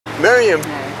Merriam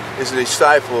is a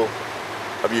disciple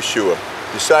of Yeshua,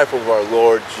 disciple of our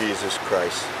Lord Jesus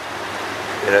Christ.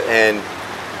 And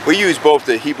we use both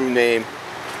the Hebrew name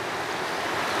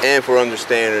and for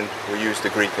understanding we use the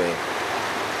Greek name.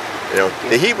 You know,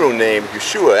 the Hebrew name,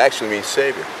 Yeshua, actually means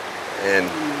Savior. And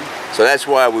so that's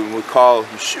why when we call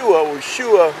Yeshua,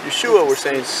 we're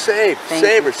saying save,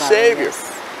 Savior, Savior.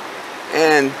 Yes.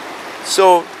 And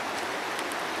so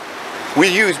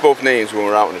we use both names when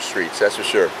we're out in the streets, that's for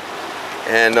sure.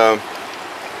 And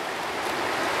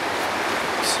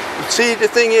see, the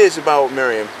thing is about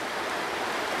Merriam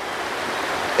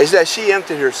is that she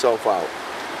emptied herself out,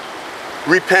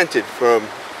 repented from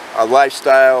a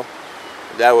lifestyle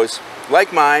that was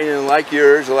like mine and like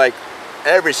yours, like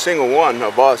every single one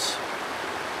of us,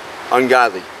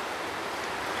 ungodly.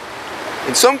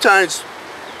 And sometimes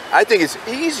I think it's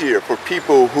easier for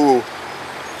people who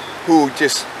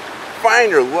just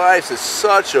find their lives as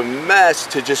such a mess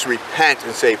to just repent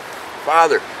and say,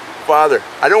 Father, Father,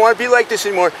 I don't want to be like this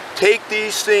anymore. Take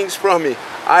these things from me.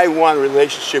 I want a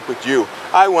relationship with you.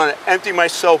 I want to empty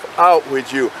myself out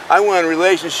with you. I want a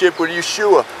relationship with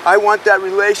Yeshua. I want that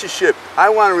relationship. I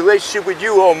want a relationship with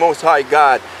you, oh Most High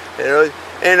God. You know?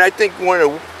 And I think one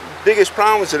of the biggest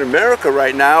problems in America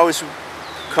right now is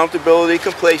comfortability,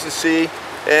 complacency,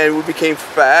 and we became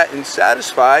fat and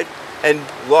satisfied and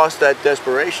lost that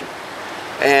desperation.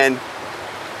 And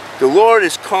the Lord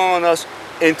is calling us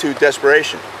into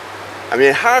desperation. I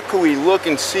mean, how can we look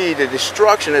and see the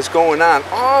destruction that's going on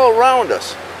all around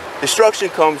us? Destruction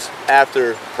comes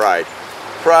after pride.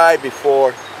 Pride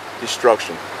before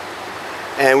destruction.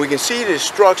 And we can see the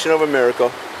destruction of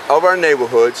America, of our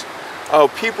neighborhoods,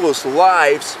 of people's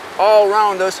lives all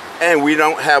around us, and we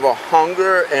don't have a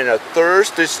hunger and a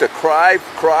thirst just to cry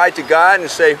to God and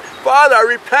say, Father, I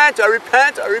repent, I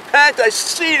repent, I repent. I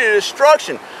see the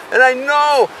destruction. And I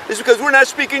know it's because we're not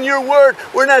speaking your word.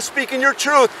 We're not speaking your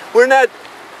truth. We're not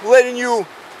letting you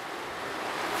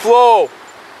flow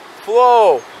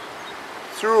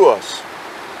through us.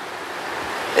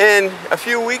 And a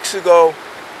few weeks ago,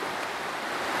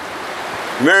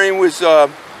 Merriam was,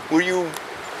 you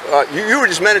were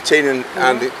just meditating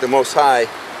on the Most High.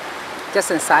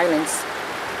 Just in silence,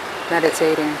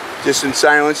 meditating. Just in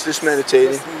silence, just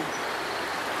meditating.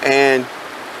 And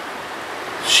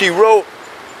she wrote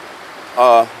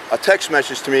a text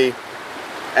message to me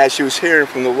as she was hearing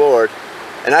from the Lord,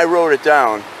 and I wrote it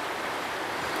down,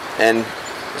 and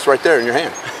it's right there in your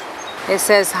hand. It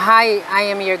says, Hi, I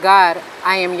am your God,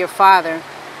 I am your Father.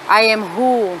 I am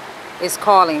who is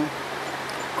calling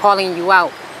you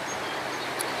out.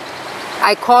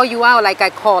 I call you out like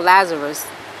I call Lazarus.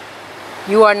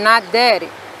 You are not dead,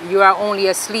 you are only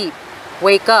asleep.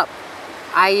 Wake up.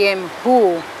 I am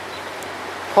who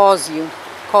calls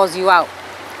you out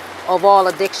of all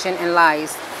addiction and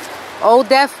lies. O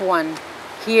deaf one,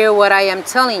 hear what I am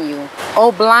telling you.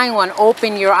 O blind one,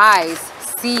 open your eyes,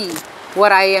 see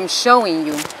what I am showing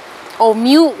you. O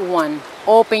mute one,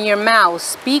 open your mouth,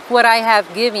 speak what I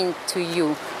have given to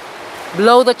you.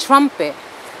 Blow the trumpet.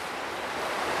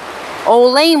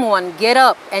 O lame one, get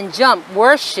up and jump,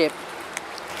 worship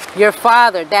your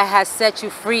Father that has set you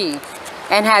free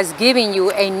and has given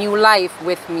you a new life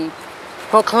with me.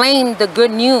 Proclaim the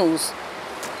good news.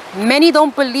 Many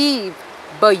don't believe,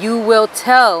 but you will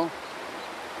tell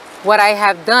what I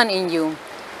have done in you.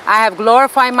 I have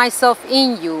glorified myself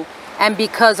in you, and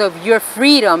because of your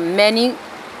freedom, many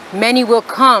will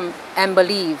come and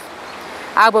believe.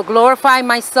 I will glorify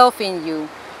myself in you.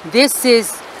 This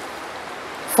is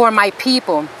for my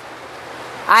people.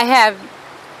 I have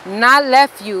not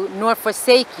left you nor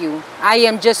forsake you. I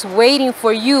am just waiting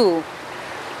for you.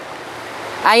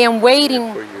 I am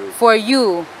waiting for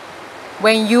you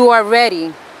when you are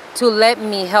ready to let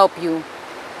me help you.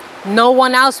 No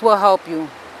one else will help you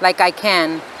like I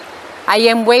can. I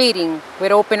am waiting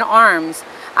with open arms.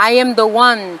 I am the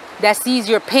one that sees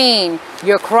your pain,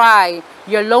 your cry,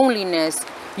 your loneliness.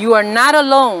 You are not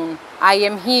alone. I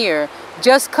am here.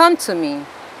 Just come to me.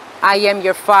 I am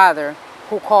your Father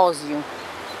who calls you.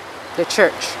 The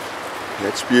church.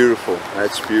 That's beautiful.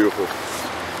 That's beautiful.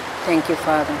 Thank you,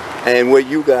 Father. And what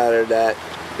you got out of that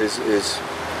is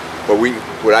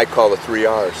what I call the 3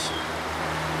 R's,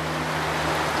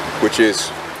 which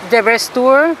is the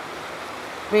restore,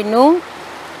 renew,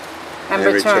 and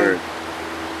return.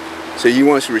 So he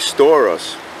wants to restore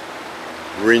us,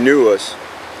 renew us,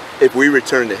 if we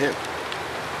return to him.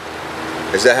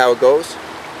 Is that how it goes?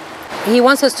 He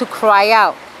wants us to cry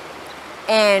out,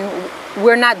 and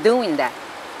we're not doing that.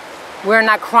 We're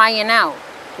not crying out.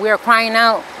 We are crying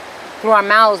out through our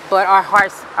mouths, but our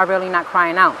hearts are really not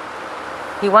crying out.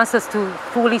 He wants us to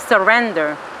fully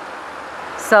surrender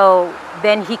So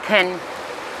then he can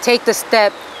take the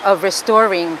step of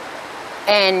restoring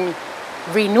and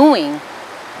renewing,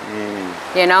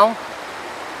 you know.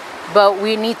 But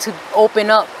we need to open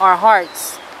up our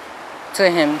hearts to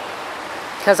him,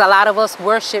 because a lot of us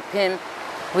worship him.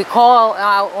 We call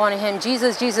out on him,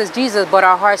 Jesus, Jesus, Jesus, but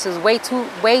our hearts is way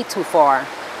too far,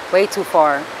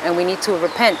 and we need to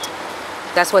repent.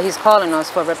 That's what he's calling us,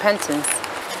 for repentance.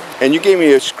 And you gave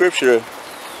me a scripture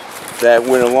that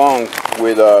went along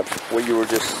with what you were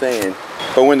just saying.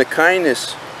 But when the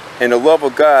kindness and the love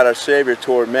of God, our Savior,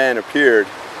 toward man appeared,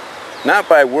 not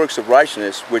by works of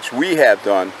righteousness, which we have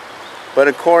done, but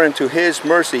according to his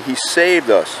mercy he saved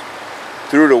us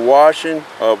through the washing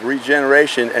of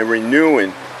regeneration and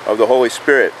renewing of the Holy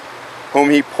Spirit, whom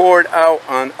he poured out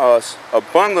on us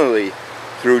abundantly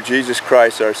through Jesus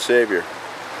Christ our Savior,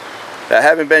 that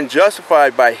having been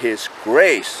justified by his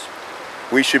grace,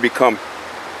 we should become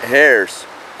heirs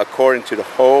according to the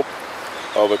hope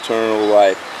of eternal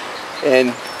life.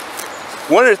 And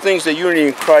one of the things that Unity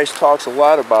in Christ talks a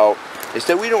lot about is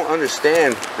that we don't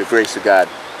understand the grace of God.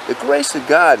 The grace of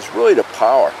God is really the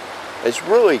power. It's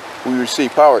really, we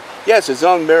receive power. Yes, it's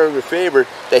unmerited favor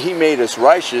that he made us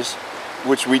righteous,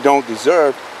 which we don't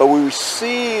deserve, but we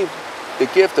receive the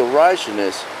gift of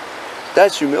righteousness.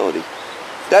 That's humility.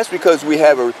 That's because we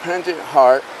have a repentant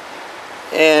heart,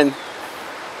 and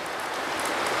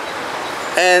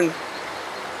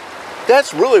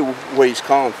that's really what he's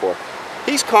calling for.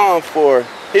 He's calling for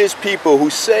his people who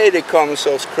say they call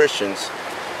themselves Christians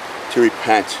to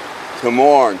repent, to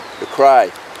mourn, to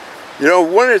cry. You know,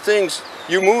 one of the things,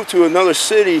 you move to another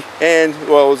city, and,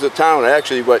 well, it was a town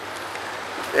actually,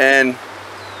 and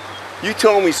you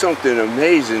told me something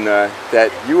amazing,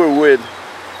 that you were with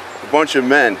a bunch of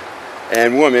men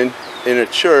and women in a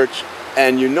church,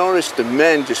 and you noticed the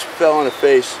men just fell on the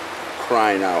face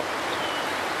crying out.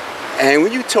 And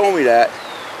when you told me that,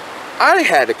 I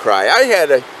had to cry. I had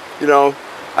to, you know,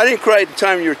 I didn't cry at the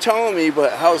time you were telling me,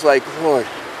 but I was like, Lord,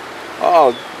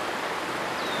 oh,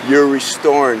 you're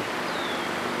restoring.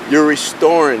 You're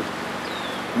restoring.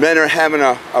 Men are having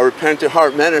a repentant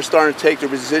heart. Men are starting to take their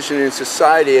position in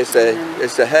society as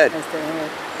the head.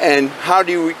 And how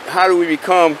do we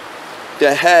become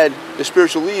the head, the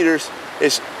spiritual leaders?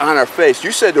 It's on our face.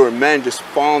 You said there were men just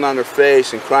falling on their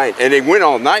face and crying, and they went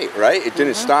all night, right? It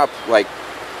didn't stop. Like,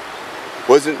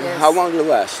 wasn't? Yes. How long did it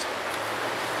last?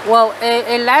 Well,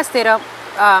 it lasted up.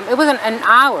 It was an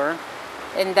hour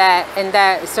in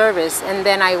that service, and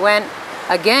then I went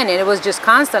again, and it was just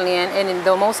constantly. And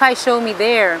the Most High showed me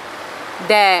there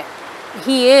that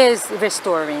he is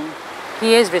restoring.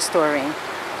 He is restoring.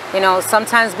 You know,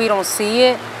 sometimes we don't see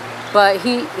it, but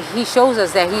he shows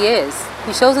us that he is.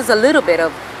 He shows us a little bit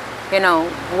of, you know,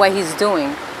 what he's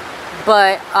doing.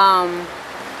 But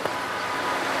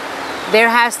there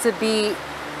has to be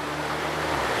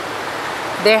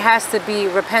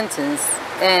repentance,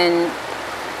 and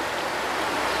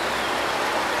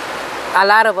a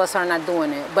lot of us are not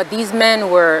doing it. But these men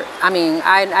were, I mean,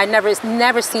 I never seen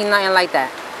nothing like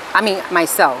that. I mean,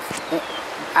 myself,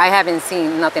 I haven't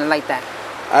seen nothing like that.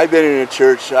 I've been in a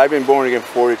church, I've been born again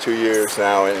 42 years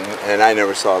now, and I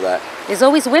never saw that. It's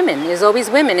always women, it's always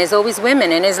women, it's always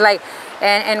women. And it's like,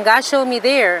 and God showed me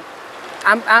there,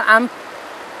 I'm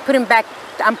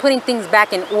putting things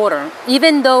back in order.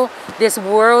 Even though this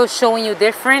world is showing you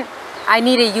different, I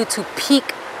needed you to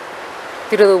peek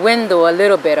through the window a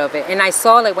little bit of it. And I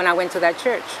saw it when I went to that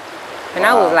church. And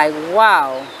I was like,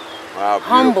 wow. Wow,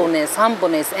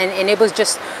 humbleness. And it was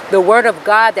just the word of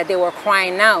God that they were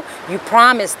crying out. You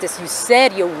promised this, you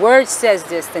said, your word says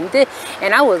this and this.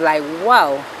 And I was like,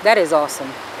 wow, that is awesome.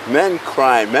 Men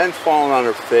crying, men falling on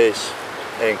their face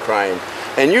and crying.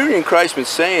 And Unity in Christ been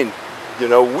saying, you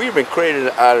know, we've been created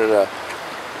out of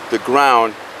the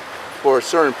ground for a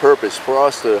certain purpose, for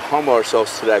us to humble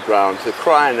ourselves to that ground, to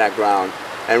cry in that ground,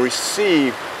 and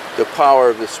receive the power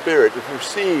of the Spirit, to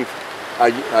receive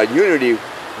a unity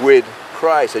with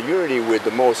Christ, a unity with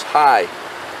the Most High,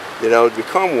 you know, to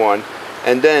become one.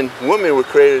 And then women were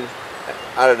created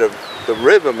out of the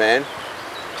rib of man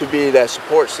to be that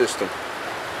support system,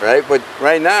 right? But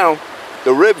right now,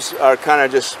 the ribs are kind of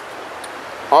just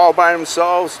all by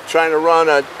themselves, trying to run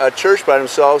a church by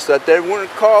themselves that they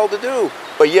weren't called to do.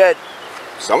 But yet,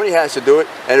 somebody has to do it.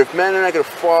 And if men are not going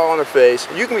to fall on their face,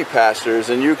 you can be pastors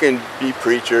and you can be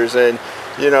preachers, and,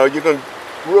 you know, you can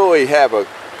really have a,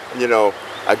 you know,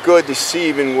 a good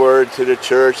deceiving word to the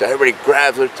church that everybody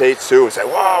gravitates to and say,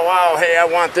 wow, wow, hey, I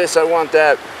want this, I want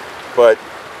that. But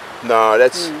no,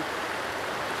 that's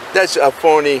a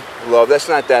phony love. That's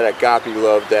not that agape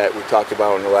love that we talked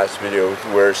about in the last video,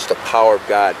 where it's the power of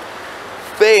God.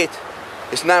 Faith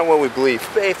It's not what we believe.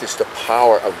 Faith is the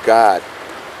power of God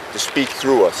to speak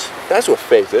through us. That's what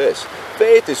faith is.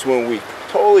 Faith is when we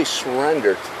totally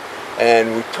surrendered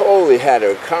and we totally had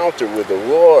an encounter with the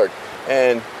Lord.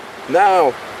 And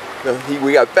now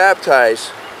we got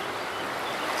baptized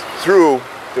through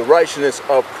the righteousness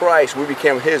of Christ. We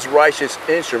became his righteous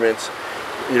instruments,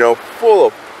 you know, full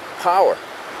of power,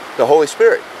 the Holy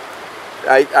Spirit.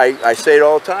 I say it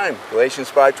all the time. Galatians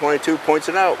 5:22 points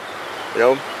it out. You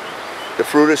know, the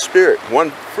fruit of the Spirit.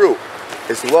 One fruit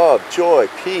is love, joy,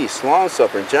 peace,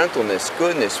 long-suffering, gentleness,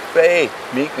 goodness, faith,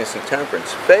 meekness, and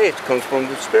temperance. Faith comes from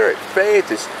the Spirit.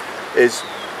 Faith is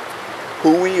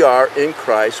who we are in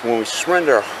Christ when we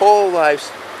surrender our whole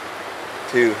lives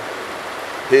to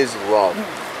his love.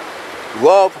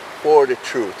 Love for the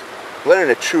truth. Letting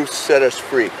the truth set us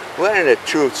free. Letting the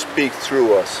truth speak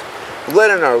through us.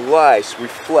 Letting our lives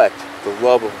reflect the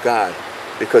love of God,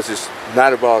 because it's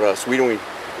not about us.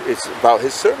 It's about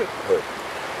his servanthood.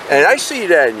 And I see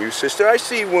that in you, sister. I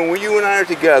see when you and I are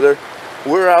together,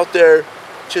 we're out there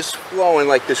just flowing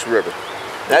like this river.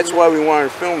 That's why we wanted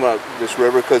to film about this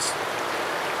river, because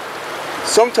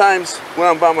sometimes when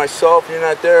I'm by myself, you're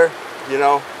not there, you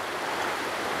know,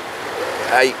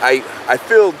 I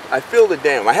feel the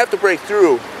dam. I have to break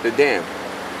through the dam.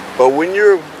 But when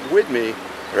you're with me,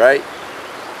 right,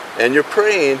 and you're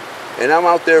praying, and I'm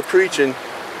out there preaching,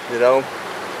 you know,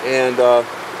 and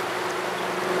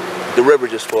the river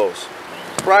just flows.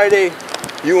 Friday,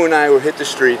 you and I would hit the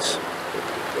streets.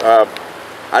 I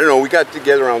don't know, we got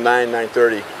together around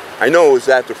 9:30. I know it was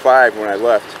after 5 when I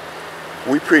left.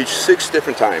 We preached 6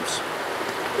 different times.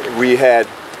 We had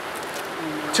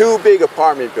 2 big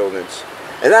apartment buildings.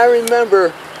 And I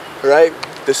remember, right,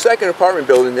 the second apartment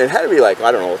building, it had to be like,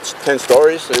 I don't know, it's 10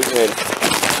 stories.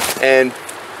 And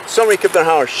somebody kept on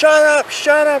hollering, shut up,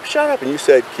 shut up, shut up. And you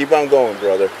said, keep on going,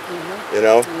 brother. You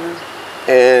know?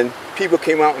 And people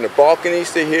came out in the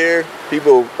balconies to hear.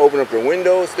 People opened up their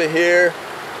windows to hear.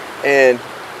 And,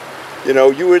 you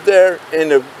know, you were there and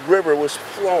the river was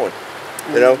flowing,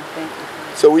 you know?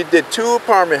 So we did 2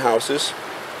 apartment houses,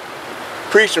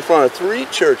 preached in front of 3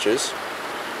 churches,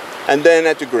 and then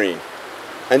at the Green.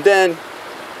 And then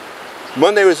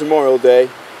Monday was Memorial Day.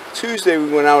 Tuesday we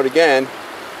went out again,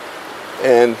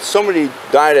 and somebody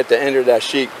died at the end of that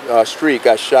street,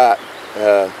 got shot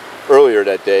earlier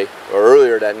that day, or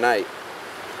earlier that night.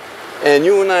 And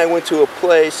you and I went to a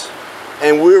place,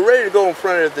 and we were ready to go in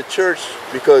front of the church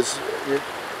because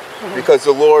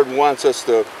the Lord wants us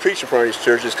to preach in front of these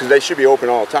churches, because they should be open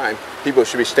all the time. People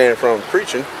should be standing in front of them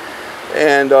preaching.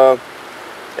 And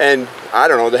I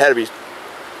don't know, there had to be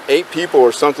 8 people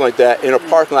or something like that in a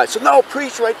parking lot. So no,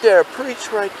 preach right there,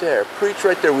 preach right there, preach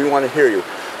right there. We want to hear you.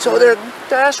 So they're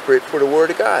desperate for the Word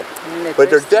of God. But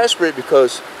they're desperate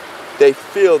because they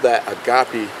feel that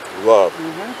agape love.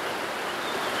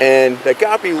 And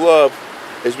agape love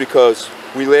is because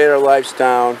we laid our lives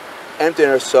down, emptying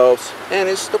ourselves, and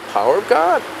it's the power of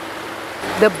God.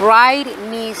 The bride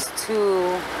needs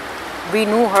to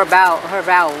renew her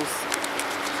vows.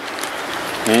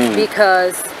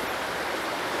 Because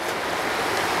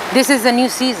this is a new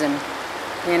season,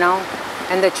 you know,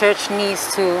 and the church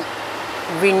needs to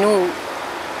renew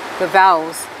the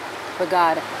vows for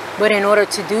God. But in order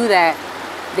to do that,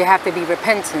 there have to be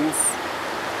repentance.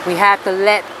 We have to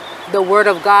let the Word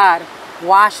of God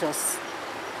wash us.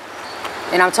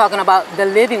 And I'm talking about the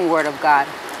living Word of God.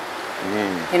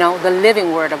 You know, the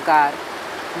living Word of God.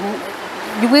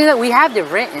 We have it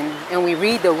written and we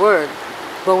read the Word,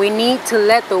 but we need to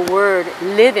let the Word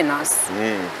live in us.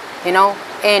 You know,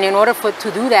 and in order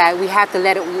to do that, we have to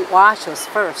let it wash us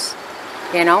first.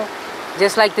 You know,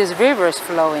 just like this river is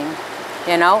flowing.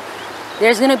 You know,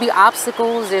 there's going to be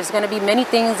obstacles. There's going to be many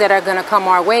things that are going to come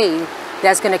our way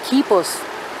that's going to keep us,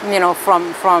 you know,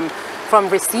 from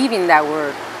receiving that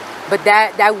Word. But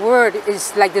that Word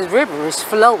is like this river is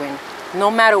flowing. No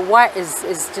matter what is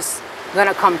just going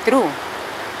to come through,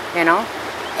 you know.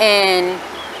 And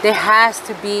there has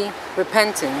to be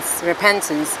repentance.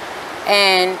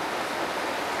 And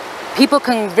people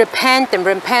can repent, and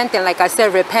like I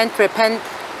said, repent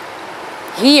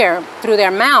here through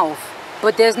their mouth.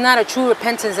 But there's not a true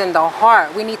repentance in the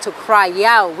heart. We need to cry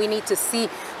out. We need to see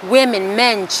women,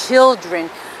 men, children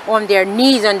on their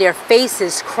knees, on their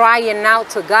faces, crying out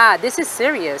to God. This is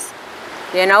serious,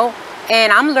 you know.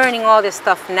 And I'm learning all this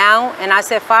stuff now. And I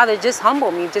said, Father, just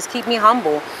humble me. Just keep me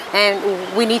humble. And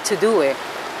we need to do it,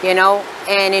 you know.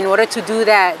 And in order to do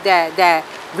that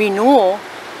renewal,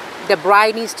 the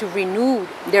bride needs to renew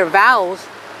their vows,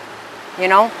 you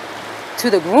know, to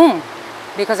the groom.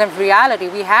 Because in reality,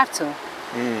 we have to,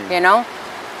 you know.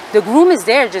 The groom is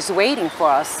there just waiting for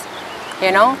us,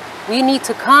 you know. we need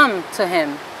to come to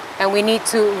him, and we need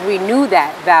to renew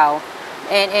that vow.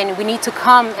 And we need to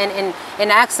come and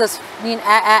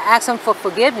ask him for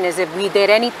forgiveness if we did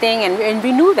anything, and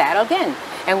renew that again.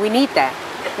 And we need that.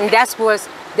 And that's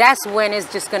when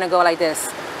it's just going to go like this,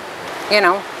 you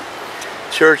know.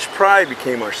 Church pride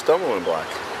became our stumbling block.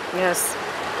 Yes.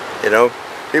 You know,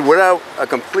 without a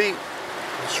complete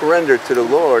surrender to the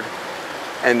Lord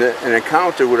and an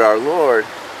encounter with our Lord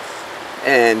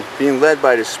and being led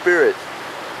by the Spirit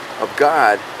of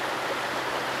God,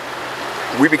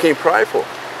 we became prideful.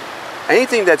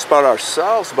 Anything that's about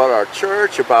ourselves, about our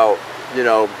church, about, you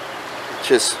know,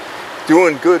 just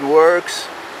doing good works,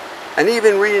 and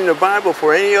even reading the Bible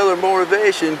for any other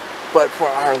motivation, but for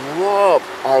our love,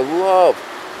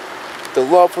 the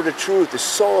love for the truth is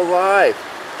so alive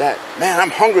that, man,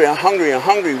 I'm hungry.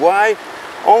 Why?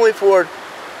 Only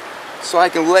so I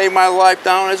can lay my life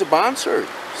down as a bondservant,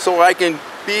 so I can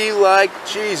be like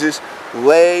Jesus,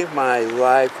 lay my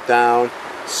life down,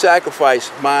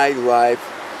 sacrifice my life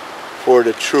for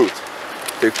the truth,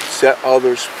 to set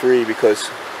others free, because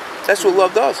that's what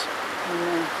love does.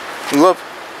 Love,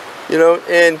 you know.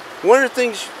 And one of the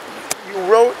things you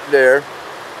wrote there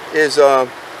is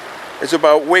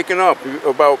about waking up,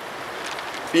 about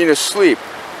being asleep,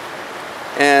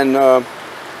 and the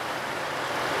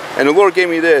Lord gave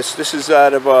me this. This is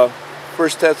out of 1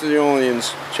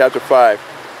 Thessalonians chapter 5.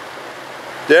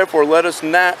 Therefore, let us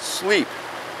not sleep.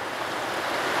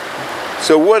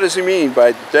 So what does he mean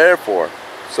by therefore?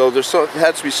 So there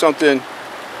has to be something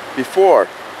before.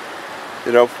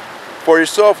 You know, for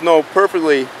yourself know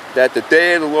perfectly that the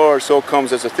day of the Lord so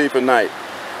comes as a thief of night.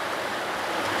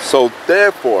 So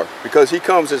therefore, because he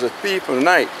comes as a thief of the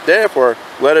night, therefore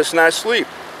let us not sleep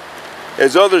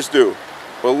as others do,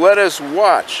 but let us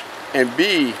watch and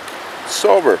be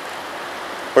sober.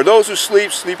 For those who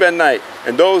sleep, sleep at night,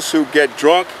 and those who get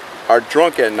drunk are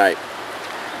drunk at night.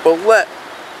 But let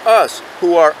us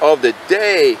who are of the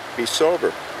day be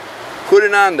sober,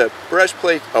 putting on the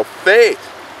breastplate of faith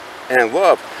and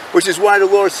love, which is why the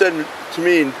Lord said to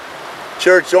me in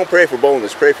church, don't pray for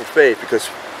boldness, pray for faith, because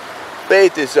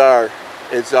faith is our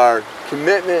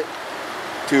commitment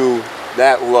to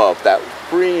that love, that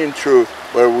freeing truth,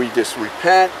 where we just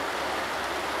repent.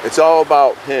 It's all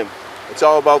about him. It's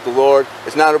all about the Lord.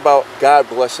 It's not about God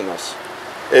blessing us.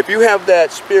 If you have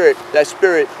that spirit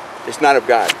is not of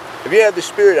God. If you have the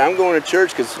spirit, I'm going to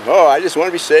church because, oh, I just want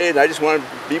to be saved, I just want to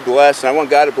be blessed, and I want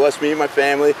God to bless me and my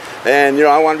family, and, you know,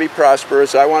 I want to be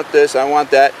prosperous, I want this, I want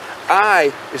that.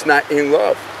 I is not in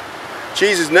love.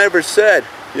 Jesus never said,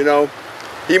 you know,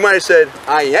 he might have said,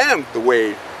 I am the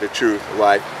way, the truth, the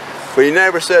life, but he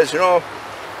never says, you know,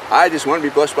 I just want to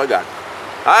be blessed by God.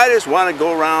 I just want to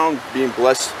go around being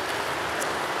blessed.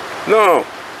 No.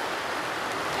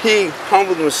 He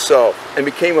humbled himself and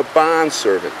became a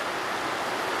bondservant.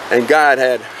 And God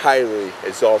had highly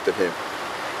exalted him.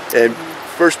 And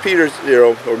 1 Peter, you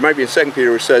know, or it might be in 2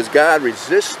 Peter, it says, God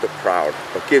resists the proud,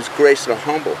 but gives grace to the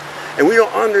humble. And we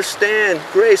don't understand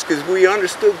grace, because we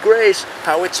understood grace,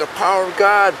 how it's a power of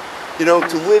God, you know,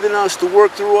 to live in us, to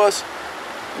work through us.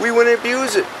 We wouldn't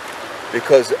abuse it,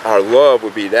 because our love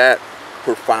would be that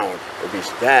profound. It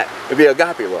would be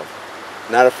agape love,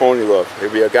 not a phony love. It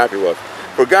would be agape love.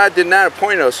 For God did not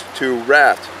appoint us to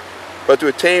wrath, but to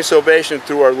attain salvation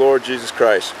through our Lord Jesus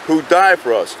Christ, who died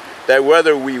for us, that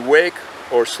whether we wake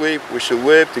or sleep, we should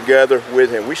live together with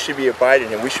him. We should be abiding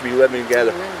in him. We should be living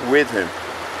together with him,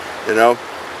 you know.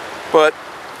 But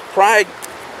pride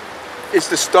is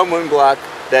the stumbling block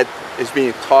that is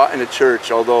being taught in the church,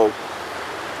 although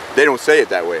they don't say it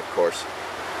that way, of course.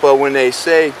 But when they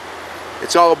say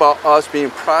it's all about us being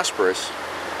prosperous,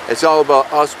 it's all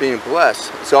about us being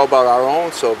blessed, it's all about our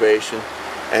own salvation,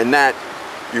 and that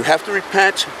you have to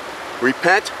repent.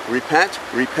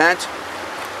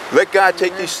 Let God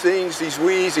take these things, these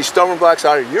weeds, these stumbling blocks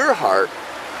out of your heart,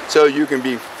 so you can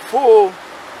be full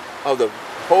of the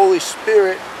Holy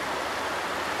Spirit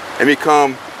and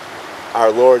become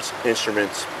our Lord's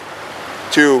instruments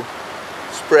to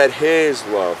spread his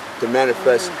love, to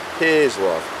manifest his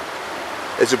love.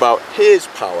 It's about his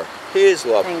power, his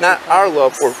love, not our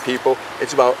love for people.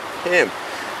 It's about him.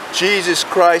 Jesus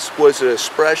Christ was an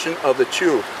expression of the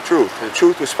truth. The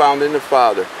truth was found in the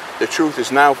Father. The truth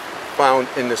is now found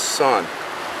in the Son.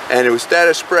 And it was that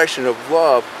expression of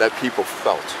love that people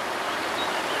felt.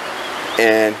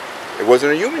 And it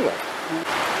wasn't a human love.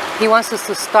 He wants us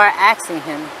to start asking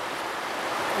him,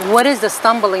 what is the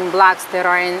stumbling blocks that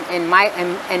are in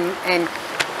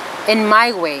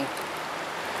my way?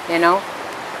 You know?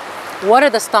 What are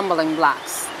the stumbling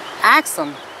blocks? Ask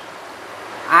him.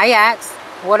 I ask.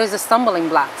 What is the stumbling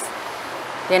blocks?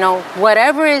 You know,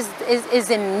 whatever is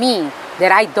in me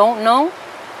that I don't know,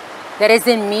 that is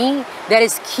in me, that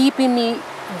is keeping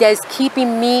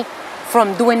me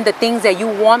from doing the things that you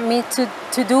want me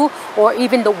to do, or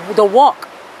even the walk.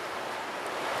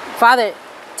 Father,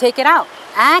 take it out.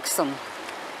 Ask him.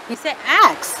 He said,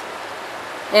 ask.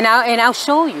 And I'll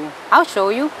show you. I'll show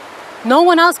you. No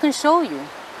one else can show you.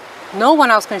 No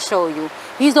one else can show you.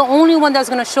 He's the only one that's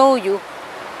going to show you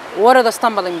what are the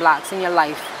stumbling blocks in your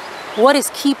life. What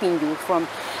is keeping you from,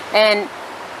 and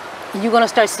you're going to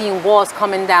start seeing walls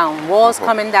coming down,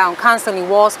 coming down, constantly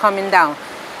walls coming down.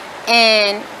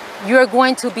 And you're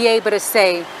going to be able to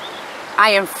say,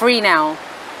 I am free now.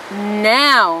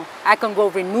 Now I can go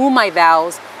renew my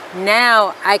vows.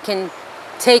 Now I can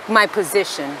take my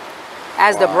position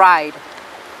as the bride.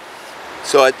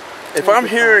 So if I'm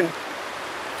hearing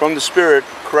from the Spirit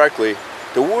correctly,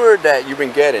 the word that you've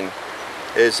been getting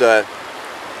is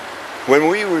when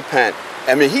we repent.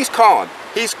 I mean, he's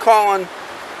calling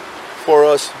for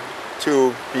us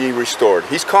to be restored.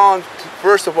 He's calling,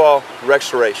 first of all,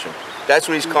 restoration. That's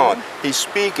what he's calling. He's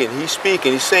speaking,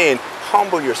 he's saying,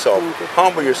 humble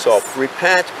yourself,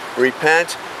 repent,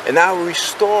 and now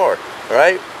restore, all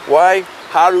right? Why?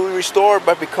 How do we restore?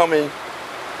 By becoming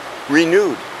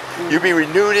renewed. You'll be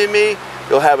renewed in me,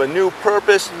 you'll have a new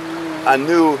purpose, a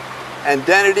new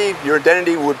identity. Your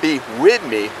identity would be with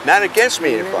me, not against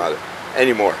me, Father,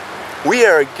 anymore. We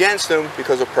are against them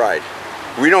because of pride.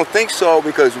 We don't think so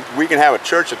because we can have a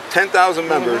church of 10,000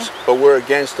 members, but we're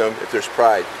against them if there's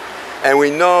pride. And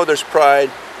we know there's pride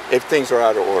if things are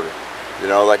out of order. You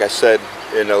know, like I said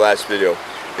in the last video,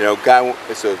 you know, God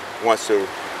wants to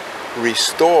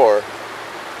restore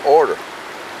order,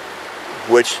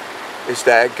 which is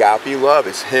that agape love.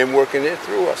 It's him working it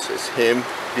through us. It's him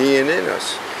being in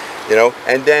us. You know,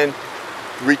 and then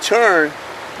return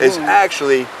is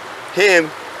actually him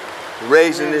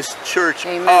raising this church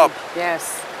up.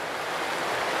 Yes.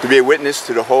 To be a witness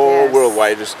to the whole world.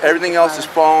 Why everything else is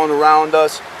falling around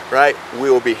us, right?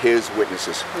 We will be his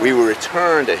witnesses. We will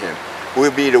return to him.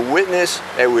 We'll be the witness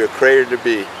that we are created to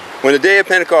be. When the day of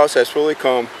Pentecost has fully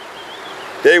come,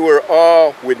 they were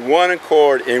all with one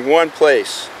accord in one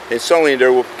place. And suddenly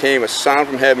there came a sound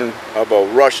from heaven of a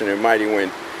rushing and mighty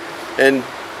wind. And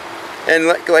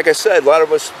like I said, a lot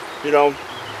of us, you know,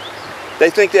 they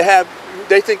think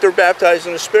they're baptized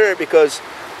in the Spirit because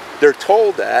they're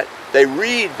told that. They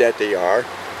read that they are,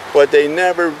 but they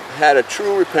never had a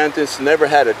true repentance, never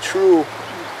had a true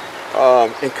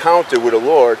encounter with the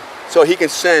Lord, so he can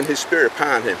send his Spirit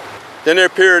upon him. Then there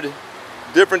appeared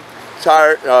different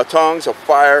tongues of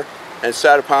fire and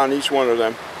sat upon each one of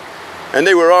them. And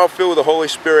they were all filled with the Holy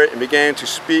Spirit and began to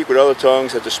speak with other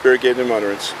tongues as the Spirit gave them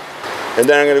utterance. And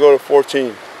then I'm going to go to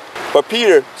 14. But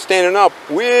Peter, standing up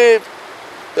with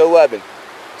the 11.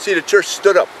 See, the church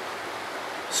stood up.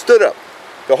 Stood up.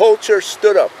 The whole church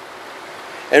stood up.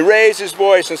 And raised his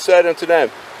voice and said unto them,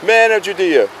 Men of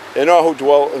Judea, and all who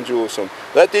dwell in Jerusalem,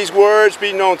 let these words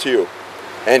be known to you,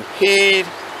 and heed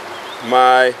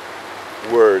my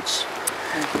words.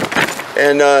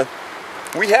 And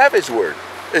we have his word.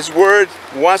 His word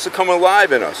wants to come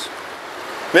alive in us.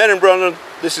 Men and brethren,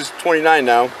 this is 29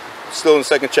 now, still in the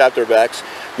 2nd chapter of Acts.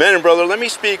 Men and brethren, let me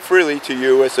speak freely to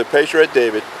you as the patriarch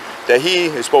David, that he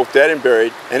is both dead and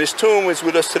buried, and his tomb is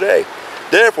with us today.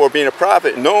 Therefore, being a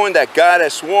prophet, knowing that God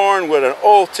has sworn with an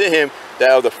oath to him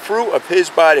that of the fruit of his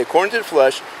body, according to the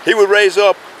flesh, he would raise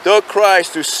up the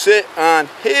Christ to sit on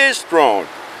his throne.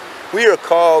 We are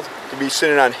called to be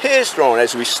sitting on his throne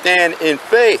as we stand in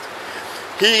faith.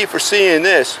 He, foreseeing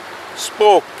this,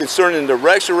 spoke concerning the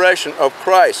resurrection of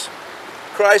Christ.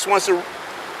 Christ wants to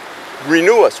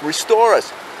renew us, restore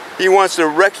us. He wants to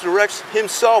resurrect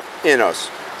himself in us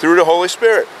through the Holy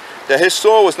Spirit. That his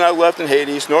soul was not left in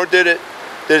Hades, nor did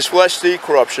his flesh see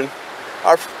corruption.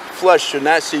 Our flesh should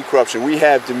not see corruption. We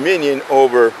have dominion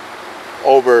over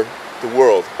the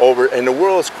world, and the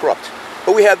world is corrupt.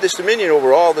 But we have this dominion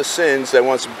over all the sins that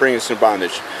wants to bring us in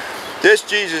bondage. This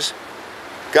Jesus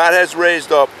God has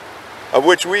raised up, of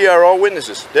which we are all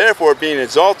witnesses. Therefore, being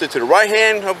exalted to the right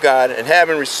hand of God, and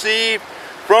having received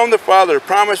from the Father the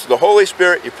promise of the Holy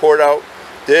Spirit, he poured out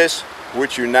this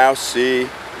which you now see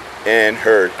and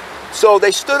heard. So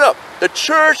they stood up. The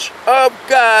church of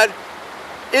God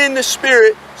in the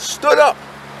Spirit stood up.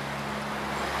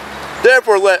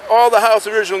 Therefore, let all the house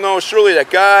of Israel know surely that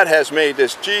God has made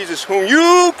this Jesus, whom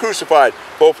you crucified,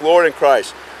 both Lord and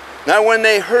Christ. Now when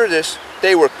they heard this,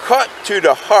 they were cut to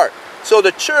the heart. So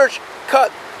the church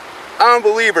cut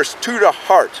unbelievers to the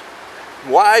heart.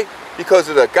 Why? Because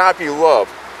of the agape love.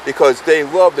 Because they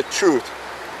love the truth.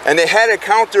 And they had an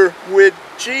encounter with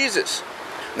Jesus.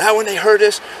 Now when they heard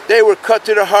this, they were cut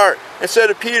to the heart and said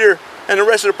to Peter and the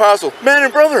rest of the apostles, men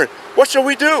and brethren, what shall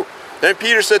we do? Then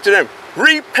Peter said to them,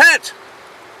 repent.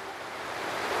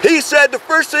 He said the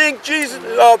first thing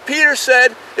Peter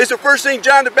said is the first thing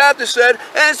John the Baptist said,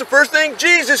 and it's the first thing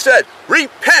Jesus said,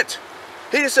 repent.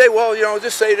 He didn't say, well,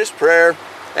 just say this prayer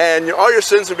and all your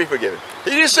sins will be forgiven.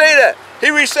 He didn't say that.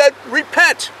 He said,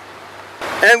 repent.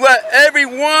 And let every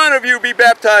one of you be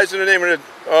baptized in the name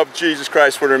of Jesus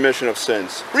Christ for the remission of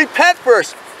sins. Repent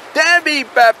first, then be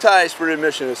baptized for the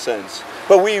remission of sins.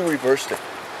 But we reversed it.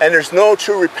 And there's no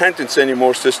true repentance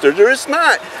anymore, sister. There is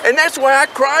not. And that's why I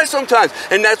cry sometimes.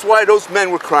 And that's why those men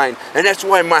were crying. And that's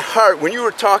why my heart, when you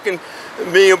were talking to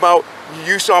me about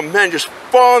you saw men just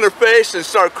fall on their face and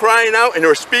start crying out and they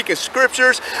were speaking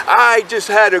scriptures, I just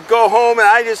had to go home and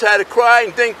I just had to cry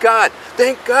and thank God.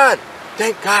 Thank God.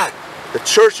 Thank God. The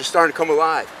church is starting to come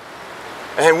alive.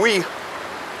 And we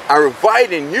are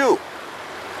inviting you.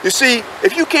 You see,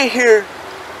 if you can't hear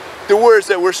the words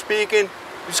that we're speaking,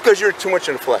 it's because you're too much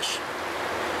in the flesh.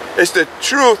 It's the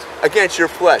truth against your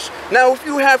flesh. Now, if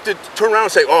you have to turn around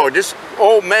and say, oh, this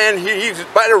old man, he's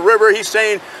by the river, he's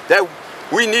saying that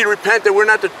we need to repent, that we're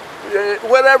not the,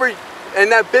 whatever,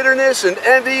 and that bitterness and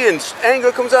envy and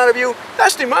anger comes out of you,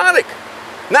 that's demonic.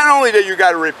 Not only that you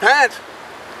got to repent,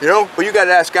 but you got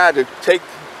to ask God to take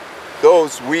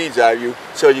those weeds out of you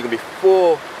so you can be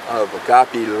full of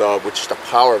agape love, which is the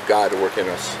power of God to work in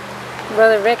us.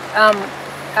 Brother Rick,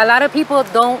 a lot of people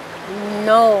don't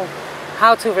know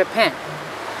how to repent.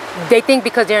 They think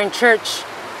because they're in church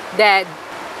that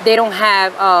they don't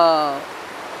have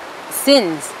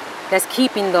sins that's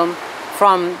keeping them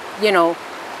from,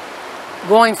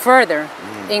 going further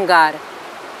in God.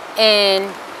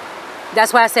 And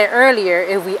that's why I said earlier,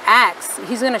 if we ask,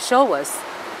 he's going to show us.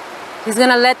 He's going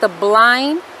to let the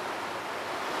blind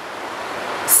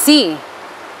see.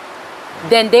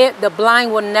 Then the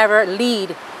blind will never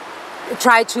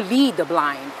try to lead the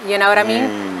blind. You know what I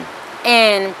mean?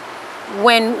 And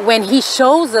when he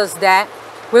shows us that,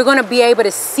 we're going to be able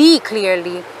to see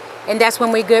clearly. And that's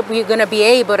when we're going to be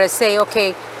able to say,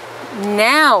 okay,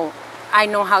 now I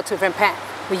know how to repent.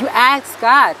 But you ask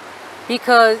God.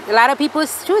 Because a lot of people,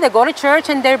 it's true, they go to church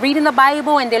and they're reading the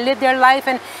Bible and they live their life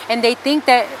and they think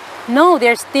that, no,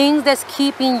 there's things that's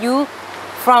keeping you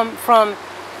from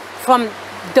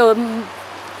the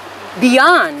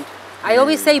beyond. I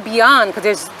always say beyond because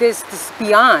there's this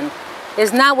beyond.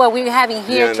 It's not what we're having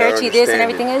here, churchy, this and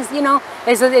everything is,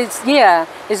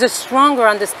 it's a stronger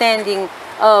understanding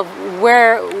of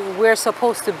where we're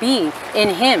supposed to be in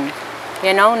Him.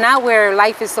 Not where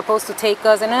life is supposed to take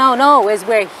us. And no, it's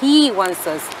where He wants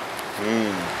us.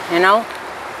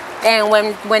 And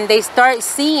when they start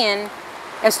seeing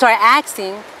and start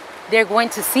asking, they're going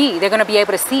to see. They're going to be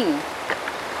able to see.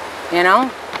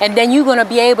 And then you're going to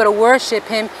be able to worship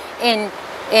Him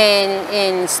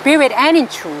in spirit and in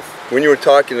truth. When you were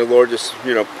talking, the Lord just,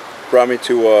 brought me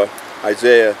to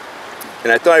Isaiah.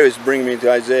 And I thought He was bringing me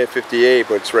to Isaiah 58,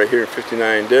 but it's right here in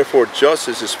 59. Therefore,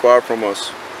 justice is far from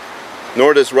us,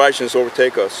 nor does righteousness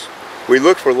overtake us. We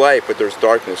look for light, but there's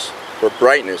darkness, for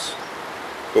brightness,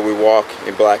 but we walk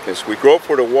in blackness. We grope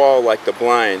for the wall like the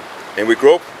blind, and we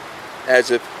grope as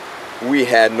if we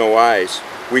had no eyes.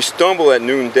 We stumble at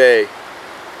noonday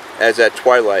as at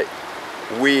twilight.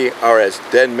 We are as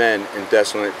dead men in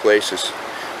desolate places.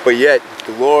 But yet,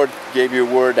 the Lord gave you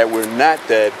a word that we're not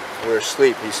dead, we're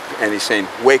asleep. And He's saying,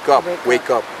 wake up, wake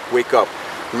up, wake up.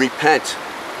 Repent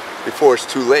before it's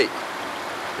too late.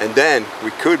 And then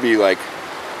we could be like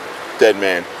dead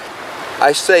man.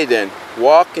 I say then,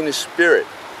 walk in the Spirit,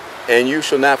 and you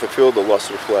shall not fulfill the lust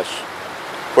of the flesh.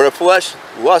 For the flesh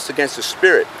lusts against the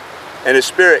Spirit, and the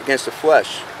Spirit against the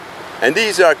flesh. And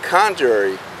these are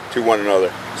contrary to one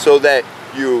another, so that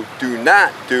you do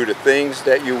not do the things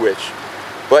that you wish.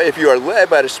 But if you are led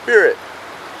by the Spirit,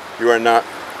 you are not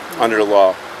under the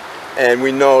law. And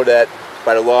we know that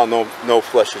by the law, no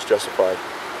flesh is justified.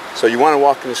 So you want to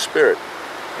walk in the Spirit.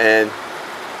 And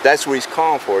that's what He's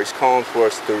calling for. He's calling for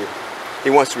us to, He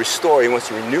wants to restore, He wants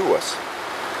to renew us.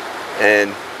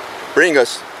 And bring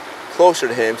us closer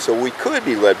to Him so we could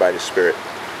be led by the Spirit.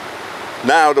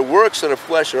 Now the works of the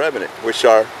flesh are evident, which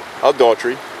are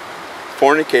adultery,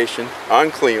 fornication,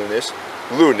 uncleanness,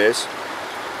 lewdness,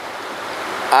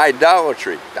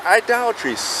 idolatry.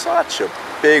 Idolatry is such a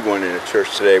big one in the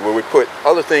church today, where we put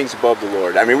other things above the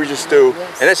Lord. I mean, we just do,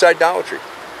 and it's idolatry.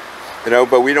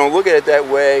 But we don't look at it that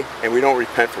way, and we don't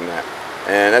repent from that.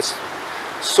 And that's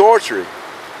sorcery.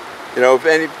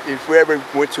 If we ever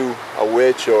went to a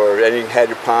witch or had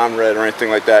your palm read or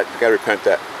anything like that, you got to repent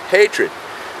that. Hatred.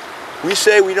 We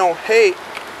say we don't hate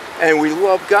and we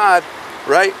love God,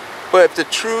 right? But if the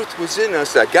truth was in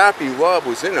us, the agape love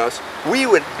was in us, we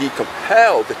would be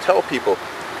compelled to tell people,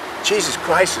 Jesus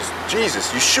Christ is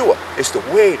Jesus, Yeshua, is the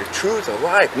way, the truth, the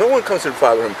life. No one comes to the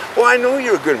Father. Well, I know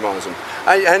you're a good Muslim.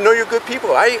 I know you're good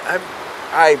people.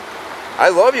 I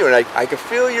love you, and I can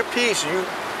feel your peace.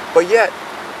 But yet,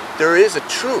 there is a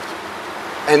truth.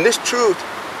 And this truth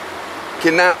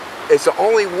it's the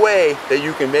only way that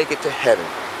you can make it to heaven.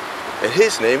 And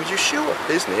his name is Yeshua.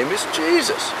 His name is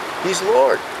Jesus. He's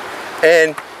Lord.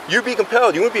 And you be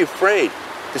compelled. You wouldn't be afraid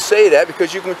to say that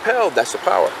because you're compelled. That's the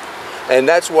power. And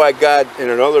that's why God, in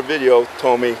another video,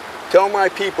 told me, tell my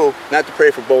people not to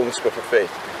pray for boldness, but for faith.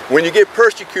 When you get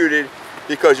persecuted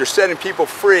because you're setting people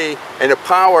free, and the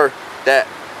power that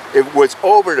it was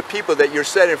over the people that you're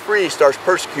setting free starts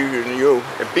persecuting you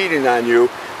and beating on you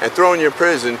and throwing you in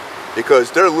prison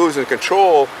because they're losing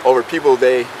control over people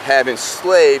they have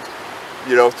enslaved,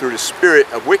 you know, through the spirit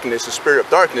of wickedness, the spirit of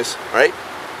darkness, right?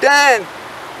 Then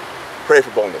pray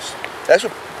for boldness. That's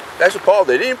what Paul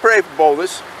did. He didn't pray for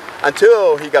boldness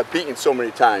until he got beaten so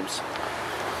many times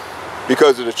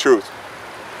because of the truth.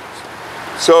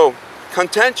 So,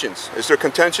 contentions. Is there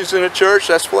contentions in the church?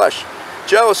 That's flesh.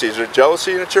 Jealousy. Is there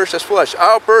jealousy in the church? That's flesh.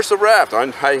 Outbursts of wrath.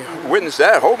 I witnessed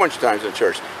that a whole bunch of times in the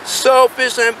church.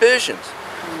 Selfish ambitions.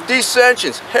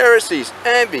 Dissensions, heresies,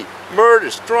 envy,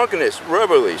 murders, drunkenness,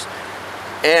 revelries,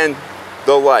 and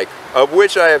the like, of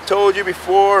which I have told you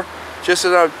before, just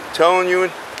as I'm telling you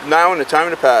now in the time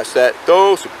of the past, that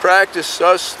those who practice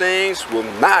such things will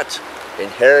not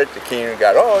inherit the kingdom of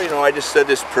God. Oh, you know, I just said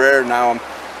this prayer, now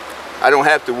I don't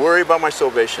have to worry about my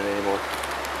salvation anymore.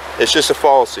 It's just a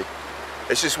fallacy.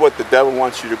 It's just what the devil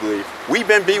wants you to believe. We've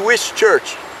been bewitched,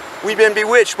 church. We've been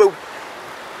bewitched, but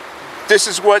this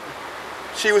is what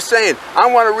she was saying.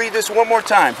 I want to read this one more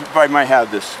time, if I might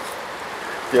have this.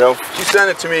 You know, she sent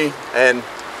it to me, and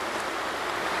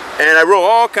I wrote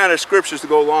all kind of scriptures to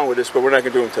go along with this, but we're not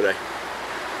going to do them today.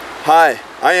 Hi,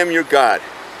 I am your God.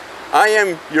 I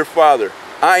am your Father.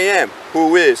 I am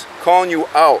who is calling you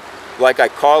out like I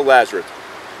called Lazarus.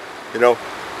 You know,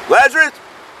 Lazarus,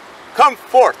 come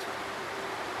forth.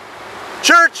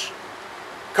 Church,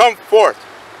 come forth.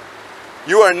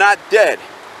 You are not dead.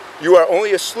 You are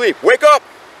only asleep. Wake up.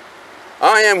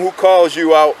 I am who calls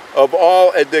you out of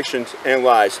all addictions and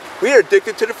lies. We are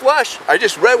addicted to the flesh. I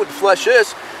just read what the flesh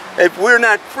is. If we're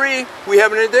not free, we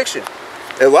have an addiction.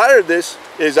 A lot of this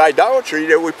is idolatry,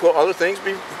 that we put other things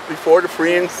before the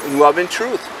free and loving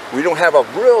truth. We don't have a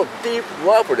real deep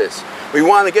love for this. We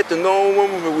want to get to know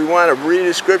Him, we want to read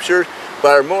His scriptures,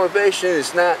 but our motivation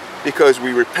is not because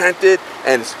we repented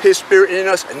and it's His Spirit in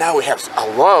us, and now we have a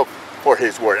love for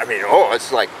His Word. I mean, oh,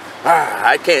 it's like,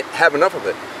 I can't have enough of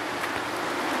it.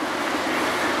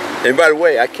 And by the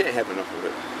way, I can't have enough of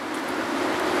it.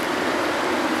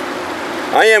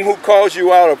 I am who calls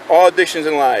you out of all addictions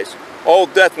and lies. Oh,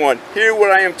 deaf one, hear what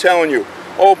I am telling you.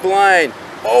 Oh, blind,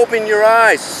 open your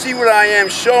eyes. See what I am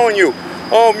showing you.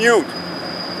 Oh, mute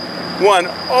one,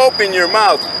 open your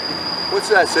mouth. What's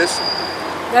that, sis?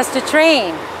 That's the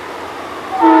train.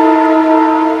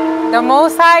 The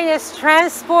Most High is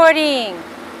transporting.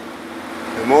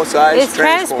 The Most High is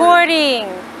transporting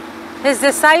His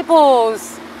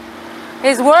disciples.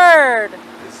 His Word.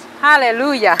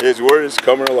 Hallelujah. His Word is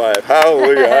coming alive.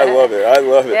 Hallelujah. I love it. I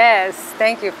love it. Yes.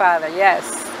 Thank you, Father.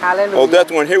 Yes. Hallelujah. Oh, deaf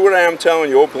one, hear what I am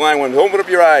telling you. Oh, blind one, open up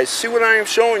your eyes. See what I am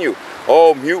showing you.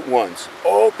 Oh, mute ones,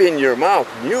 open your mouth.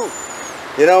 Mute.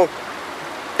 You know,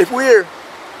 if we're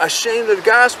ashamed of the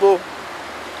gospel,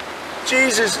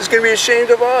 Jesus is going to be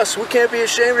ashamed of us. We can't be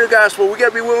ashamed of the gospel. We got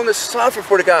to be willing to suffer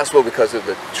for the gospel because of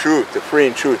the truth, the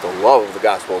freeing truth, the love of the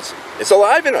gospel. It's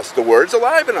alive in us. The Word's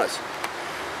alive in us.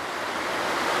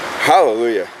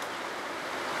 Hallelujah.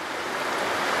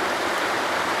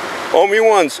 Oh, me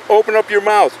ones, open up your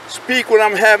mouth. Speak what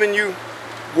I'm having you,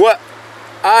 what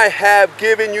I have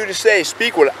given you to say.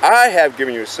 Speak what I have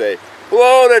given you to say.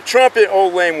 Blow the trumpet, oh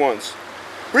lame ones.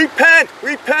 Repent,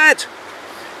 repent.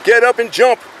 Get up and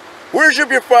jump. Worship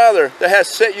your Father that has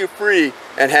set you free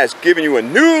and has given you a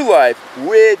new life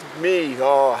with me.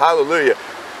 Oh, hallelujah.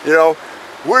 You know,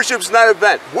 worship's not an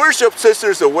event. Worship, sister,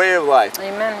 is a way of life.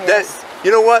 Amen. Yes.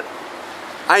 You know what?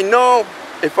 I know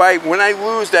when I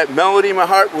lose that melody in my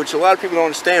heart, which a lot of people don't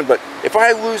understand, but if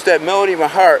I lose that melody in my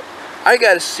heart, I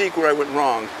got to seek where I went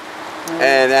wrong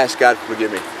and ask God to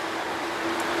forgive me.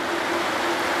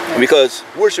 Yes. Because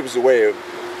worship is a way of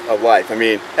life. I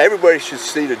mean, everybody should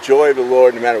see the joy of the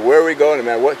Lord no matter where we go, no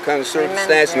matter what kind of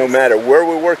circumstance, no matter where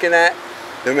we're working at,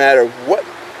 no matter what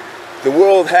the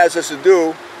world has us to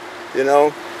do, you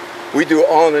know. We do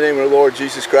all in the name of the Lord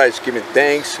Jesus Christ, giving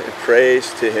thanks and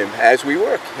praise to Him as we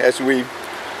work, as we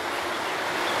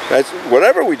That's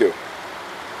whatever we do.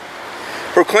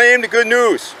 Proclaim the good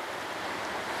news.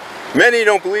 Many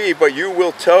don't believe, but you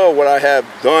will tell what I have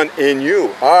done in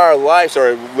you. Our lives are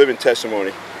a living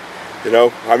testimony. You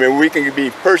know, I mean, we can be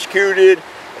persecuted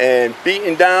and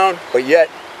beaten down, but yet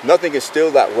nothing can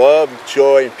steal that love,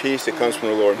 joy, and peace that comes from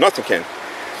the Lord. Nothing can.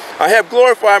 I have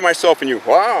glorified myself in you.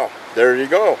 Wow, there you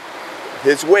go.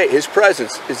 His weight, His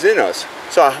presence is in us.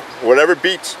 So whatever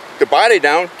beats the body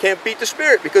down can't beat the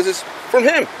spirit, because it's from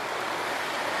Him.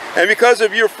 And because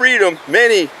of your freedom,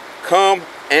 many come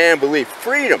and believe.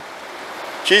 Freedom.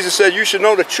 Jesus said, you should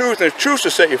know the truth, and the truth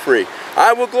shall set you free.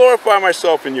 I will glorify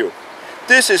myself in you.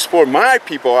 This is for my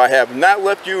people. I have not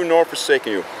left you nor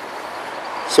forsaken you.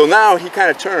 So now He kind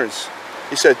of turns.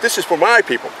 He said, this is for my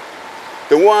people.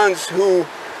 The ones who,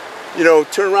 you know,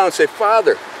 turn around and say,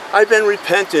 Father, I've been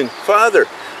repenting. Father,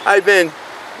 I've been,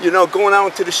 you know, going out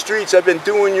into the streets. I've been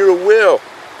doing your will.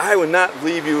 I will not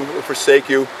leave you or forsake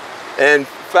you. And in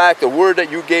fact, the word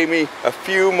that you gave me a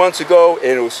few months ago,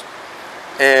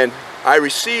 and I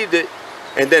received it,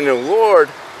 and then the Lord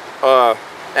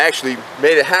actually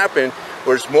made it happen,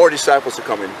 where there's more disciples are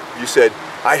coming. You said,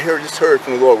 I just heard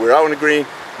from the Lord. We're out in the green,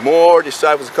 more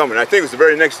disciples are coming. I think it was the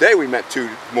very next day we met 2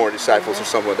 more disciples or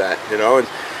something like that, you know,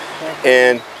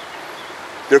 and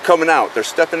they're coming out. They're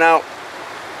stepping out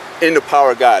in the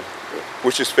power of God,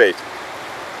 which is faith.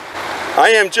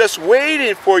 I am just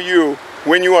waiting for you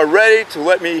when you are ready to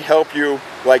let me help you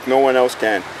like no one else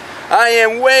can. I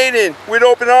am waiting with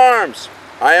open arms.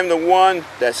 I am the one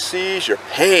that sees your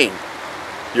pain,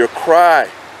 your cry,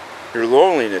 your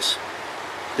loneliness.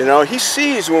 You know, He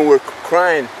sees when we're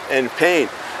crying and pain.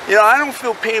 You know, I don't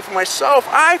feel pain for myself.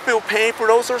 I feel pain for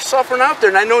those that are suffering out there,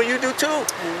 and I know you do too.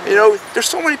 You know, there's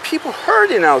so many people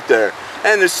hurting out there,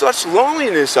 and there's such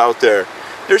loneliness out there.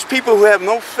 There's people who have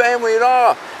no family at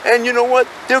all, and you know what?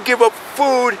 They'll give up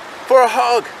food for a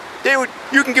hug.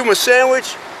 You can give them a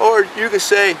sandwich, or you can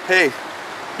say, hey,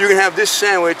 you can have this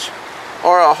sandwich,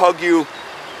 or I'll hug you,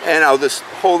 and I'll just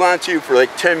hold on to you for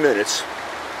like 10 minutes.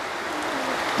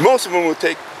 Most of them will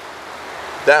take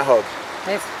that hug.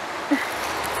 Yes.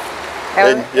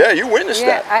 And yeah, you witnessed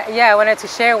that. I wanted to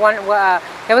share one.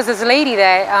 There was this lady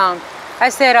that I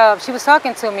said, she was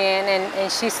talking to me,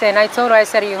 and she said, and I told her, I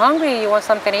said, are you hungry? You want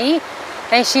something to eat?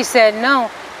 And she said, no.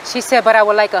 She said, but I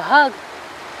would like a hug.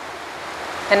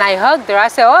 And I hugged her. I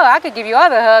said, oh, I could give you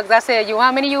other hugs. I said,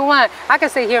 how many you want? I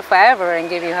could sit here forever and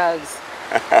give you hugs.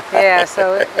 Yeah,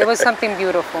 so it was something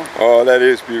beautiful. Oh, that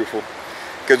is beautiful.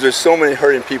 Because there's so many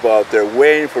hurting people out there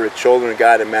waiting for the children of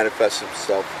God to manifest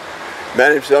Himself.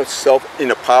 Manifest Himself in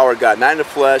the power of God. Not in the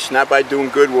flesh, not by doing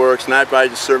good works, not by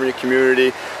just serving the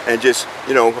community and just,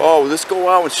 you know, oh, let's go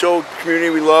out and show the community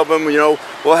we love them. You know,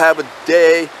 we'll have a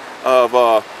day of,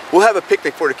 we'll have a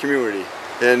picnic for the community.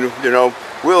 And, you know,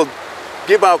 we'll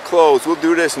give out clothes, we'll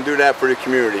do this and do that for the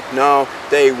community. No,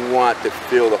 they want to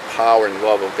feel the power and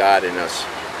love of God in us.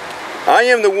 I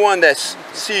am the one that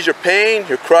sees your pain,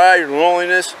 your cry, your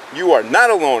loneliness. You are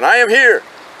not alone. I am here.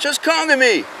 Just come to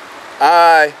me.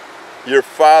 I, your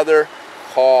Father,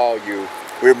 call you.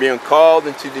 We're being called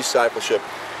into discipleship.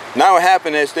 Now it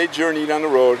happened as they journeyed on the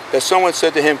road that someone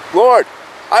said to him, Lord,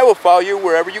 I will follow you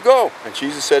wherever you go. And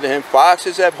Jesus said to him,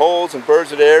 foxes have holes and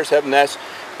birds of the air have nests,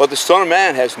 but the Son of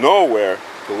Man has nowhere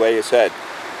to lay His head.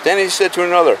 Then he said to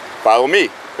another, follow me.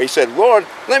 But he said, Lord,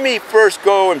 let me first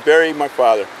go and bury my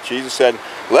father. Jesus said,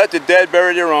 let the dead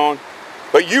bury their own,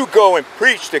 but you go and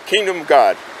preach the kingdom of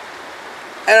God.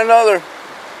 And another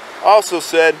also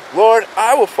said, Lord,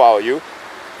 I will follow you,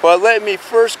 but let me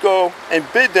first go and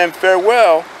bid them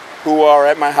farewell who are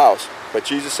at my house. But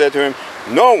Jesus said to him,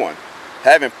 no one,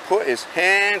 having put his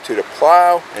hand to the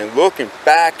plow and looking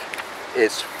back,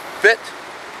 is fit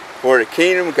for the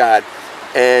kingdom of God.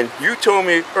 And you told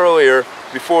me earlier,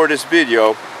 before this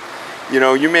video, you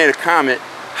know, you made a comment,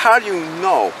 how do you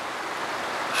know?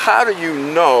 How do you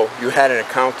know you had an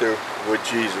encounter with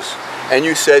Jesus? And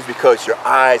you said because your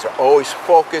eyes are always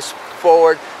focused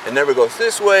forward and never goes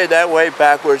this way, that way,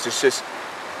 backwards. It's just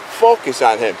focus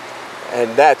on Him. And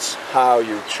that's how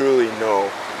you truly know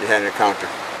you had an encounter.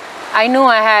 I knew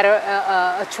I had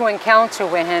a true encounter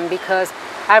with Him because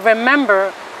I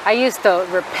remember I used to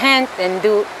repent and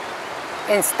do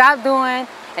and stop doing,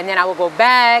 and then I would go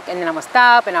back, and then I would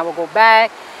stop, and I would go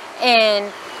back,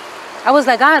 and I was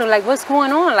like, God, like, what's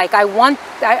going on? Like, I want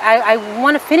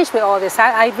to finish with all this.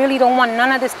 I really don't want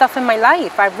none of this stuff in my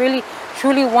life. I really,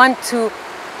 truly want to.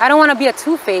 I don't want to be a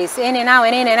two-faced, in and out,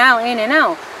 and in and out, in and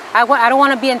out. I don't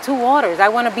want to be in two waters. I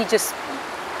want to be just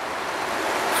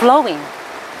flowing,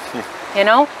 you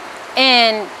know.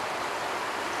 And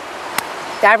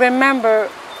I remember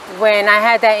when I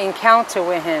had that encounter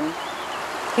with Him,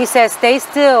 He says, stay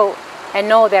still and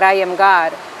know that I am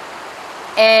God.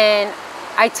 And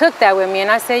I took that with me, and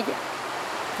I said,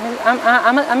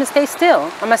 I'm going to stay still.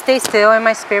 I'm going to stay still in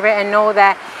my spirit and know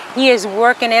that he is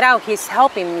working it out. He's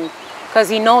helping me because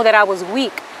he know that I was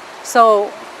weak.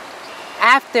 So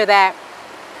after that,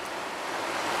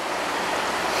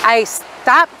 I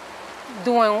stopped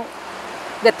doing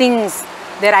the things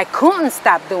that I couldn't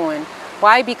stop doing.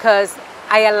 Why? Because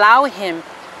I allow him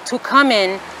to come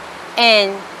in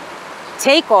and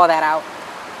take all that out.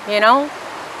 You know,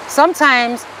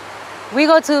 sometimes we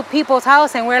go to people's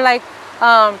house and we're like,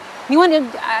 you want to,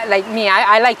 like me,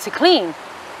 I like to clean.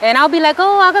 And I'll be like,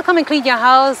 oh, I could come and clean your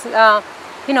house.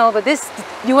 You know, but this,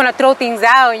 you want to throw things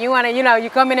out, and you want to, you know, you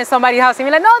come in somebody's house and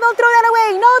you're like, no, don't throw that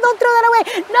away. No, don't throw that away.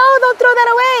 No, don't throw that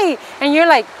away. And you're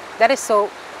like, that is so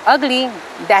ugly.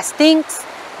 That stinks.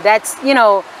 That's, you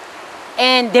know,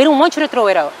 and they don't want you to throw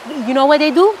it out. You know what they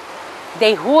do?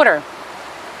 They hoarder.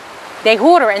 They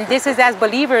hoarder. And this is, as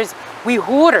believers, we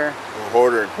hoarder.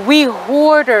 Hoarder. We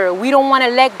hoarder. We don't want to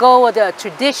let go of the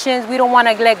traditions. We don't want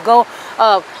to let go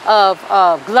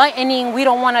of gluttony. We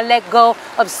don't want to let go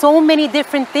of so many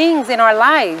different things in our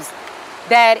lives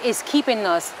that is keeping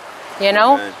us, you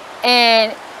know.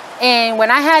 Amen. And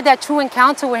when I had that true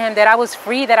encounter with him, that I was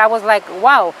free, that I was like,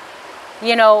 wow,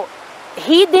 you know,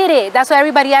 he did it. That's why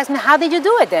everybody asked me, how did you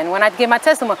do it then? When I give my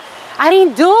testimony, I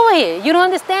didn't do it. You don't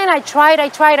understand. I tried.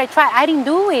 I didn't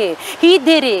do it. He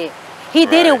did it. He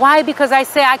did it. Why? Because I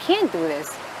said, I can't do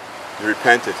this. You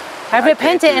repented. I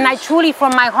repented, and I truly,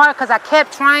 from my heart, because I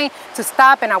kept trying to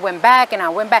stop, and I went back, and I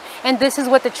went back. And this is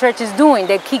what the church is doing.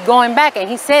 They keep going back. And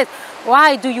he says,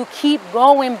 why do you keep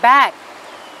going back?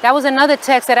 That was another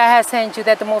text that I had sent you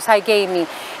that the Most High gave me.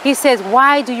 He says,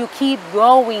 why do you keep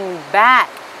going back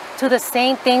to the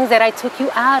same things that I took you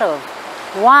out of?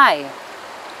 Why?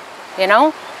 You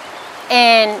know?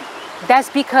 And that's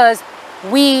because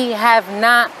we have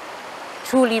not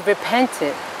truly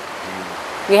repented.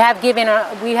 We haven't given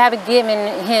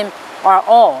him our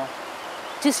all.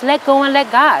 Just let go and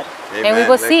let God. Amen. And we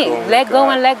will see. Let go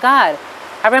and let God.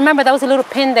 I remember that was a little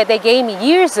pin that they gave me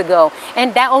years ago,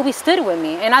 and that always stood with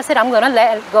me. And I said, I'm going to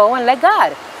let go and let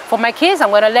God. For my kids, I'm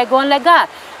going to let go and let God.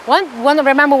 I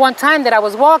remember one time that I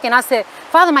was walking, I said,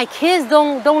 Father, my kids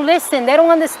don't listen. They don't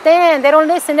understand. They don't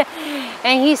listen.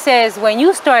 And he says, when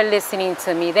you start listening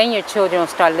to me, then your children will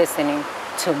start listening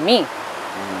to me.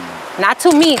 Not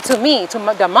to me, to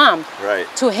the mom. Right.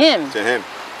 To him. To him.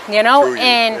 You know,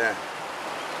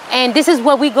 and this is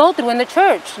what we go through in the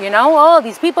church. You know, oh,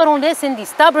 these people don't listen. These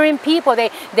stubborn people.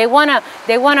 They wanna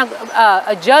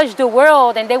judge the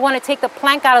world, and they want to take the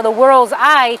plank out of the world's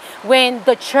eye when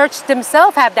the church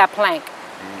themselves have that plank.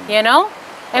 You know,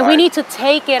 and we need to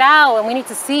take it out, and we need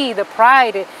to see the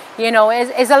pride. You know,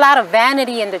 it's a lot of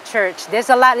vanity in the church. There's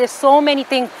so many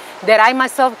things that I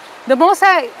myself, the Most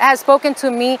High has spoken to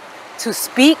me to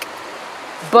speak,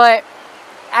 but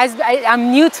as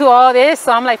I'm new to all this,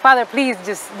 so I'm like, Father, please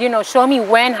just, you know, show me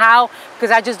when, how, because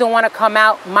I just don't want to come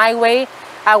out my way.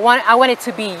 I want it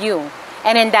to be you,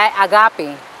 and in that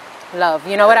agape love,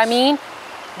 you know what I mean?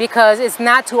 Because it's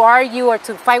not to argue or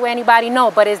to fight with anybody, no,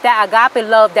 but it's that agape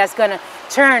love that's gonna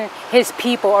turn his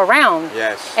people around.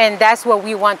 Yes. And that's what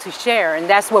we want to share, and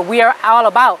that's what we are all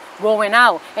about, going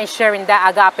out and sharing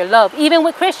that agape love, even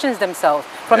with Christians themselves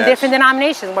from different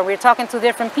denominations, where we're talking to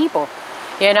different people,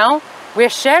 you know, we're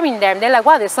sharing them. They're like,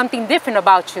 wow, there's something different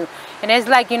about you. And it's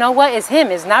like, you know what, it's him,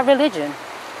 it's not religion.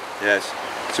 Yes.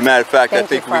 As a matter of fact, I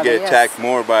think we get attacked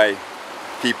more by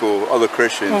people, other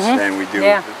Christians, than we do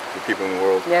the people in the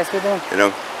world. Yes, we do. You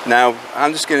know, now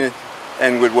I'm just going to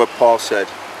end with what Paul said.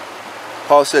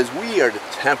 Paul says, we are the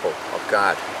temple of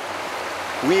God.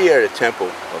 We are the temple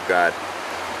of God.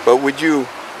 But would you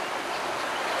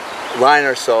line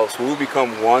ourselves, will we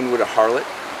become one with a harlot?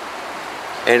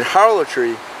 And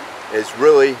harlotry is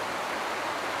really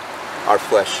our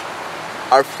flesh.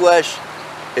 Our flesh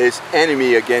is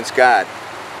enemy against God.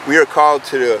 We are called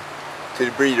to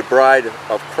be the bride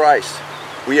of Christ.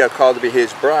 We are called to be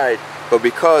his bride. But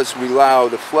because we allow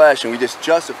the flesh and we just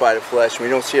justify the flesh, and we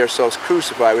don't see ourselves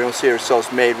crucified, we don't see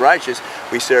ourselves made righteous,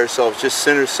 we see ourselves just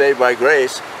sinners saved by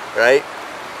grace, right?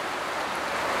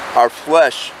 Our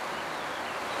flesh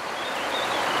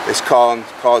is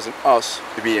causing us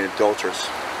to be an adulteress.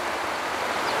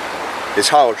 It's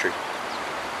harlotry.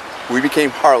 We became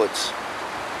harlots.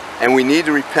 And we need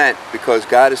to repent, because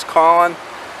God is calling,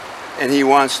 and he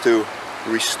wants to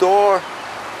restore,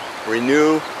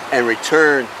 renew, and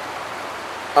return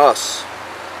us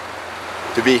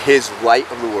to be his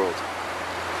light of the world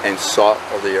and salt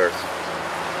of the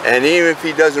earth. And even if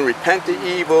he doesn't repent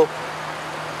the evil,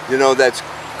 you know, that's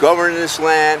governing this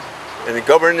land, and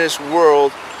govern this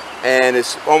world, and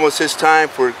it's almost his time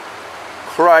for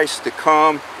Christ to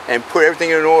come and put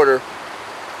everything in order,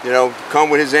 you know, come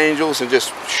with his angels and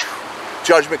just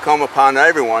judgment come upon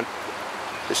everyone,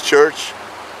 his church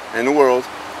and the world.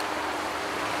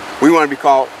 We want to be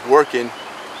called working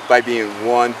by being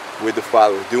one with the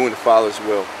Father, doing the Father's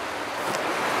will.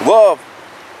 Love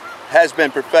has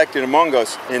been perfected among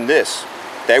us in this,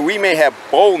 that we may have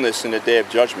boldness in the day of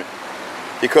judgment.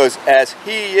 Because as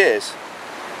he is,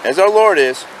 as our Lord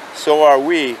is, so are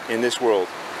we in this world.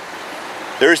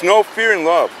 There is no fear in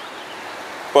love,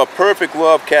 but perfect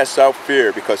love casts out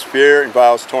fear, because fear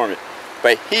involves torment.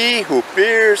 But he who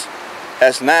fears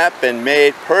has not been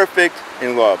made perfect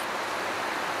in love.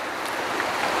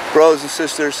 Brothers and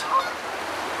sisters,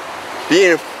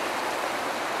 being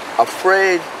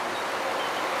afraid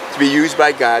to be used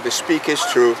by God to speak his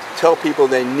truth, tell people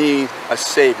they need a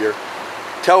Savior,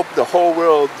 tell the whole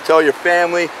world, tell your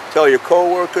family, tell your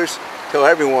co-workers, tell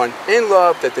everyone in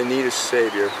love that they need a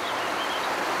Savior.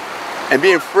 And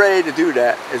being afraid to do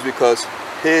that is because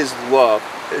his love,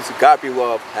 his agape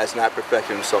love, has not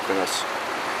perfected himself in us.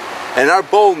 And our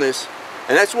boldness,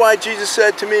 and that's why Jesus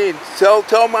said to me,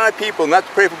 tell my people not to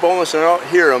pray for boldness and I don't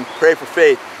hear them, pray for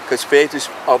faith, because faith is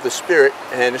of the Spirit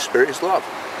and the Spirit is love.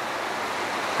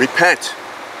 Repent.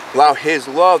 Allow his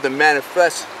love to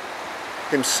manifest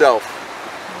himself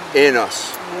in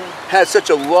us. Have such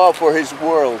a love for his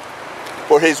world,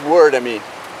 for his word, I mean.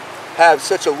 Have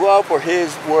such a love for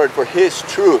his word, for his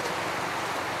truth,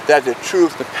 that the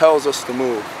truth compels us to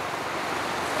move.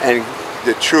 And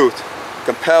the truth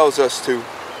compels us to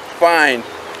find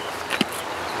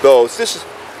those.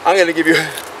 I'm going to give you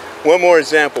one more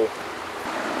example.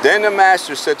 Then the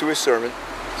master said to his servant,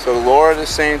 so the Lord is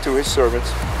saying to his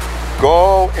servants,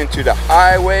 go into the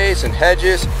highways and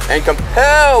hedges and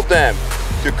compel them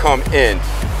to come in,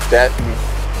 that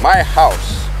my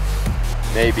house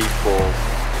may be full.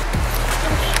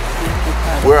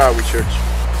 Where are we, church?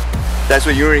 That's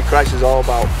what unity in Christ is all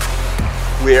about.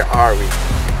 Where are we?